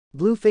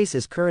Blueface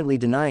is currently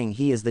denying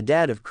he is the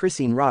dad of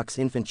Chrisean Rock's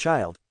infant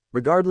child,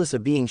 regardless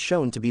of being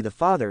shown to be the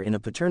father in a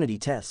paternity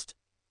test.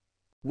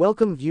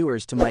 Welcome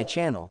viewers to my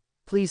channel.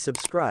 Please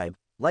subscribe,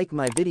 like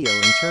my video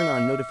and turn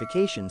on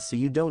notifications so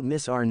you don't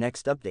miss our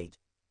next update.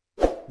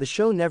 The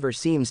show never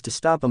seems to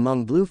stop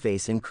among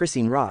Blueface and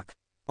Chrisean Rock.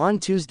 On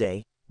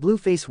Tuesday,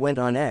 Blueface went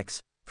on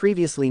X,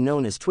 previously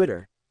known as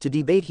Twitter, to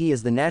debate he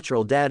is the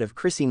natural dad of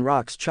Chrisean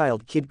Rock's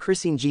child kid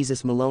Chrisean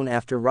Jesus Malone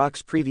after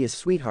Rock's previous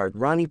sweetheart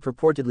Ronnie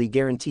purportedly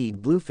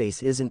guaranteed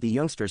Blueface isn't the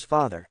youngster's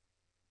father.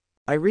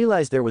 I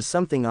realized there was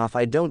something off.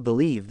 I don't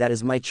believe that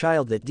is my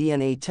child. That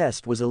DNA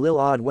test was a lil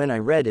odd when I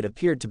read it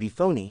appeared to be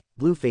phony,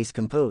 Blueface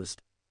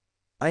composed.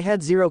 I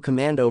had zero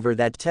command over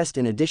that test.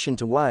 In addition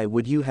to why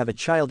would you have a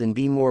child and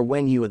be more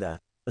when you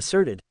the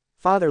asserted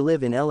father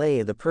live in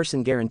LA, the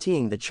person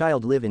guaranteeing the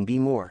child live in be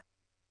more.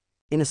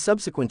 In a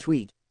subsequent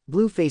tweet,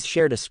 Blueface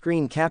shared a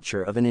screen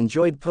capture of an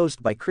enjoyed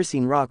post by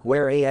Chrisean Rock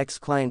where a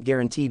ex-client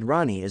guaranteed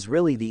Ronnie is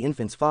really the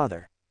infant's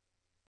father.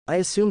 I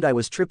assumed I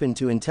was trippin'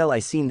 too until I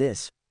seen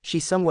this, she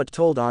somewhat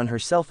told on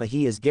herself.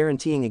 He is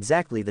guaranteeing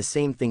exactly the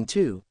same thing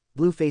too,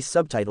 Blueface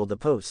subtitled the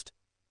post.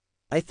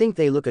 I think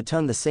they look a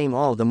ton the same,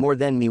 all the more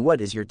than me. What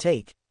is your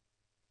take?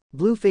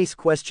 Blueface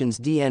questions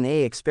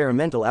DNA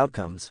experimental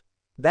outcomes.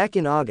 Back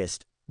in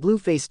August,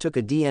 Blueface took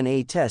a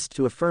DNA test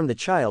to affirm the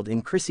child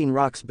in Chrisean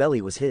Rock's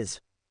belly was his.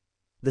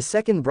 The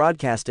second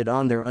broadcasted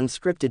on their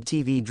unscripted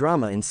TV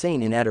drama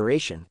Insane in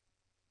Adoration.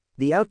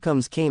 The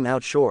outcomes came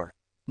out sure.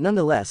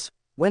 Nonetheless,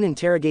 when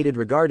interrogated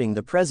regarding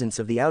the presence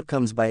of the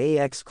outcomes by a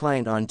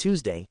ex-client on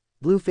Tuesday,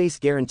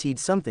 Blueface guaranteed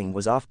something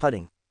was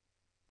off-putting.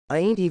 I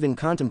ain't even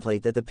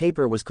contemplate that the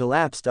paper was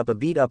collapsed up a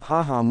beat up,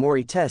 haha,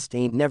 Maury test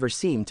ain't never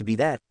seemed to be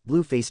that,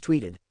 Blueface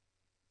tweeted.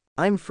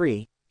 I'm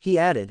free, he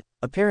added,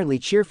 apparently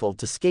cheerful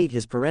to skate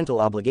his parental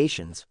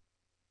obligations.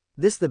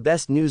 This the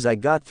best news I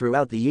got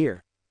throughout the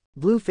year.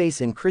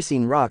 Blueface and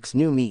Chrisean Rock's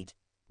new meet.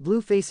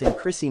 Blueface and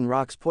Chrisean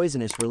Rock's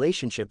poisonous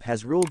relationship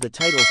has ruled the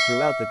titles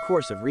throughout the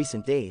course of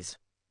recent days.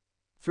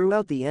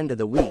 Throughout the end of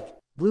the week,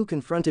 Blue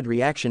confronted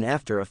reaction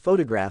after a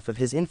photograph of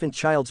his infant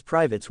child's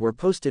privates were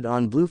posted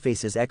on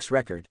Blueface's X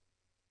record.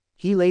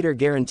 He later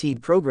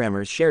guaranteed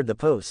programmers shared the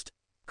post.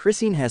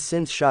 Chrisean has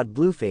since shot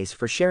Blueface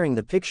for sharing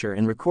the picture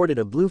and recorded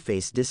a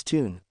Blueface diss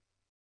tune.